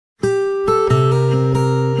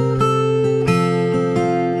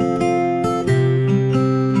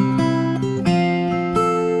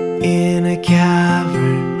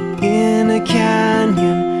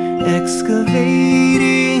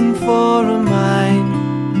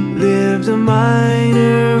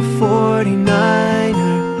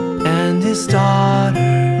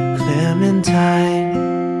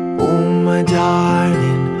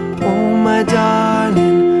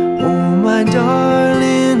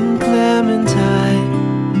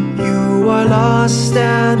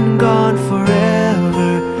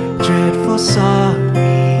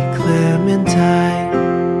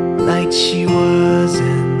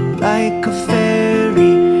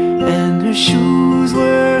shoes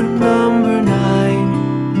were number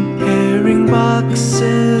 9, herring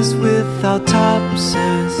boxes without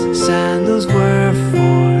topses, sandals were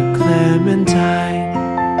for Clementine.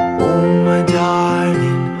 Oh my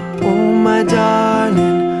darling, oh my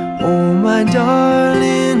darling, oh my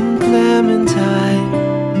darling Clementine,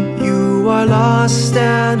 you are lost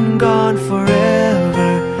and gone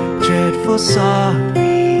forever, dreadful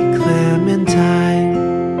sorry Clementine.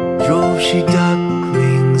 Drove she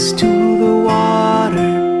ducklings to the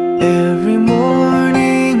water every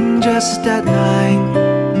morning just at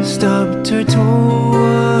 9, stubbed her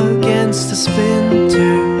toe against a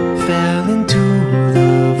splinter, fell into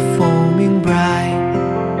the foaming brine.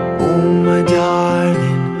 Oh my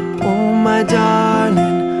darling, oh my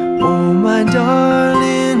darling, oh my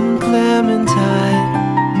darling Clementine,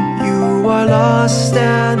 you are lost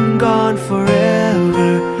and gone forever,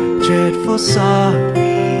 dreadful sorry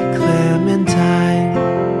Clementine.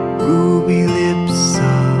 Ruby lips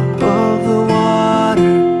above the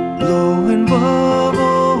water, blowing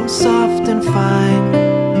bubbles soft and fine,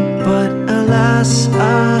 but alas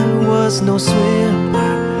I was no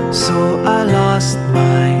swimmer, so I lost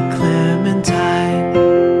my Clementine.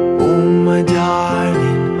 Oh my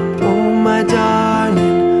darling, oh my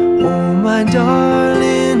darling, oh my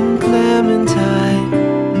darling Clementine,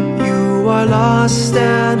 you are lost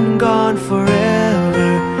and gone forever,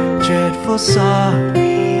 dreadful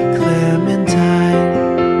sorry Clementine.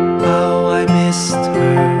 How I missed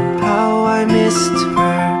her, how I missed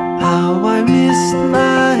her, how I missed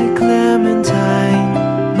my Clementine,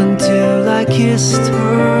 until I kissed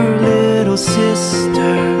her little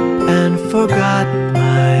sister and forgot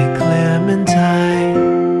my Clementine.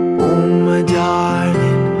 Oh my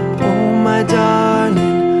darling, oh my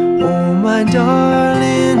darling, oh my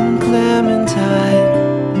darling Clementine,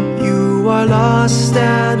 you are lost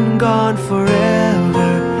and gone forever,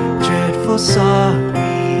 dreadful sorry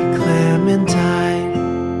Clementine.